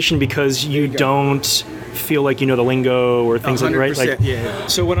intimidation because you don't feel like you know the lingo or things like that, right? Like, yeah.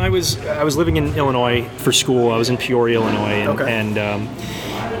 So when I was living in Illinois for school, I was in Peoria, Illinois,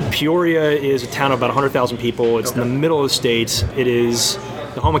 and Peoria is a town of about 100,000 people. It's in the middle of the state. It is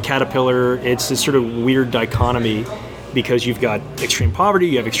the home of Caterpillar. It's this sort of weird dichotomy because you've got extreme poverty,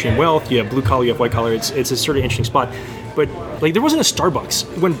 you have extreme wealth, you have blue collar, you have white collar. It's a sort of interesting spot. but like there wasn't a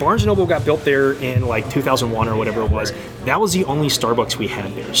Starbucks. When Barnes & Noble got built there in like 2001 or whatever it was, that was the only Starbucks we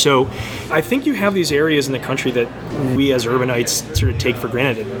had there. So I think you have these areas in the country that we as urbanites sort of take for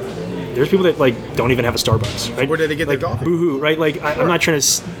granted. There's people that like don't even have a Starbucks, right? Where do they get like, their coffee? Boo-hoo, right? Like I'm not trying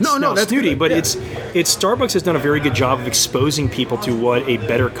to No, that's snooty, good. but Yeah. it's Starbucks has done a very good job of exposing people to what a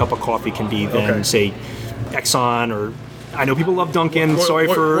better cup of coffee can be than say Exxon or. I know people love Dunkin'. Sorry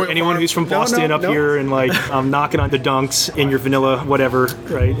for anyone who's from Boston up here and like knocking on the Dunks in your vanilla whatever,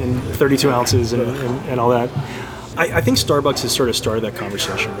 right? And 32 ounces and all that. I think Starbucks has sort of started that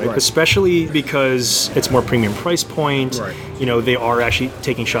conversation, right? Especially because it's more premium price point. Right. You know, they are actually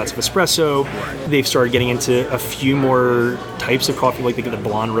taking shots of espresso. They've started getting into a few more types of coffee, like they get the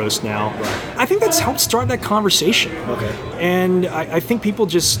blonde roast now. I think that's helped start that conversation. Okay. And I think people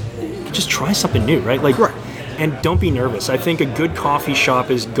just try something new, right? Like, and don't be nervous. I think a good coffee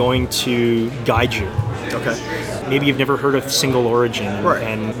shop is going to guide you. Okay. Maybe you've never heard of single origin,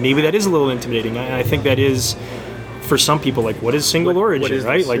 and maybe that is a little intimidating. I think that is, for some people, like, what is single origin, what is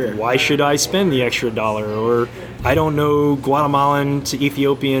right? this? Like, Yeah. why should I spend the extra $1? Or I don't know Guatemalan to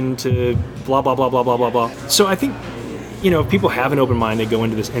Ethiopian to blah, blah, blah, blah, blah, blah, blah. So I think, if people have an open mind, they go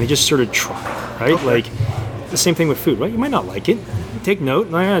into this and they just sort of try, right? Okay. Like, the same thing with food, right? You might not like it. Take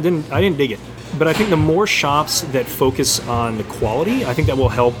note. I didn't dig it. But I think the more shops that focus on the quality, I think that will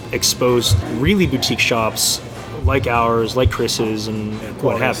help expose really boutique shops like ours, like Chris's, and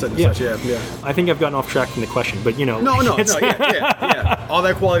what have you. Yeah. I think I've gotten off track from the question, but No, it's- yeah. All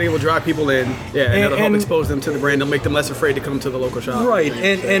that quality will draw people in, and it'll help And- expose them to the brand. It'll make them less afraid to come to the local shop. Right,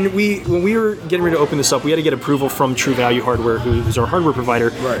 and when we were getting ready to open this up, we had to get approval from True Value Hardware, who's our hardware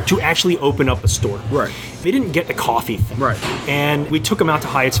provider, to actually open up a store. Right. They didn't get the coffee thing. Right. And we took them out to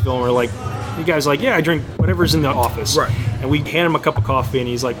Hyattsville, and we're like, the guy's like, yeah, I drink whatever's in the office. Right. And we hand him a cup of coffee, and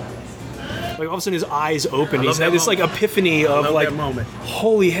he's like all of a sudden his eyes open. He's had this like epiphany of like, that moment.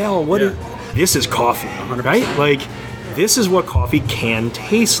 Holy hell, this is coffee, 100%. right? Like, this is what coffee can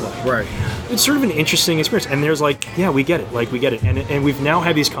taste like. Right. It's sort of an interesting experience. And there's like, yeah, we get it. Like, we get it. And we've now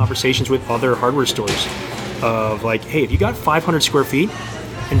had these conversations with other hardware stores of like, hey, if you got 500 square feet,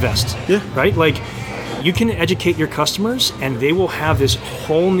 invest. Yeah. Right? Like, you can educate your customers and they will have this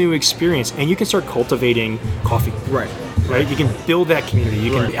whole new experience and you can start cultivating coffee. Right. You can build that community.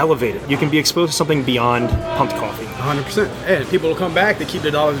 You can elevate it. You can be exposed to something beyond pumped coffee. 100%. And people will come back. They keep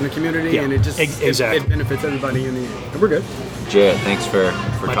their dollars in the community, and it just exactly. it benefits everybody in the end. And we're good. Jared, thanks for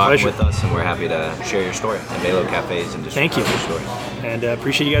My talking pleasure. with us, and we're happy to share your story and Velo Cafes and just Thank you. your story. And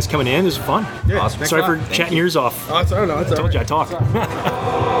appreciate you guys coming in. This was fun. Yeah, Awesome. thanks Sorry a for lot. chatting yours off. Oh, it's all right. I told you I talk. And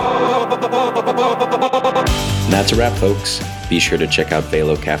that's a wrap, folks. Be sure to check out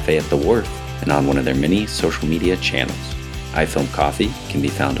Velo Cafe at The Wharf and on one of their many social media channels. iFilm Coffee can be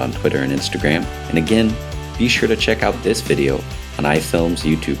found on Twitter and Instagram. And again, be sure to check out this video on iFilm's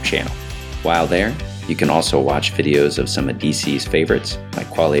YouTube channel. While there, you can also watch videos of some of DC's favorites like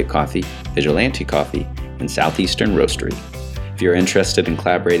Qualia Coffee, Vigilante Coffee, and Southeastern Roastery. If you're interested in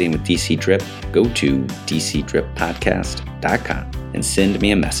collaborating with DC Drip, go to dcdrippodcast.com and send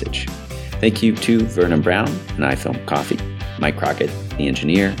me a message. Thank you to Vernon Brown and iFilm Coffee, Mike Crockett, the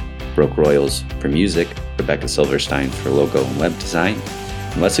engineer, Broke Royals for music, Rebecca Silverstein for logo and web design,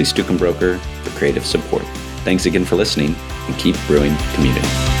 and Leslie Stukenbroker for creative support. Thanks again for listening, and keep brewing community.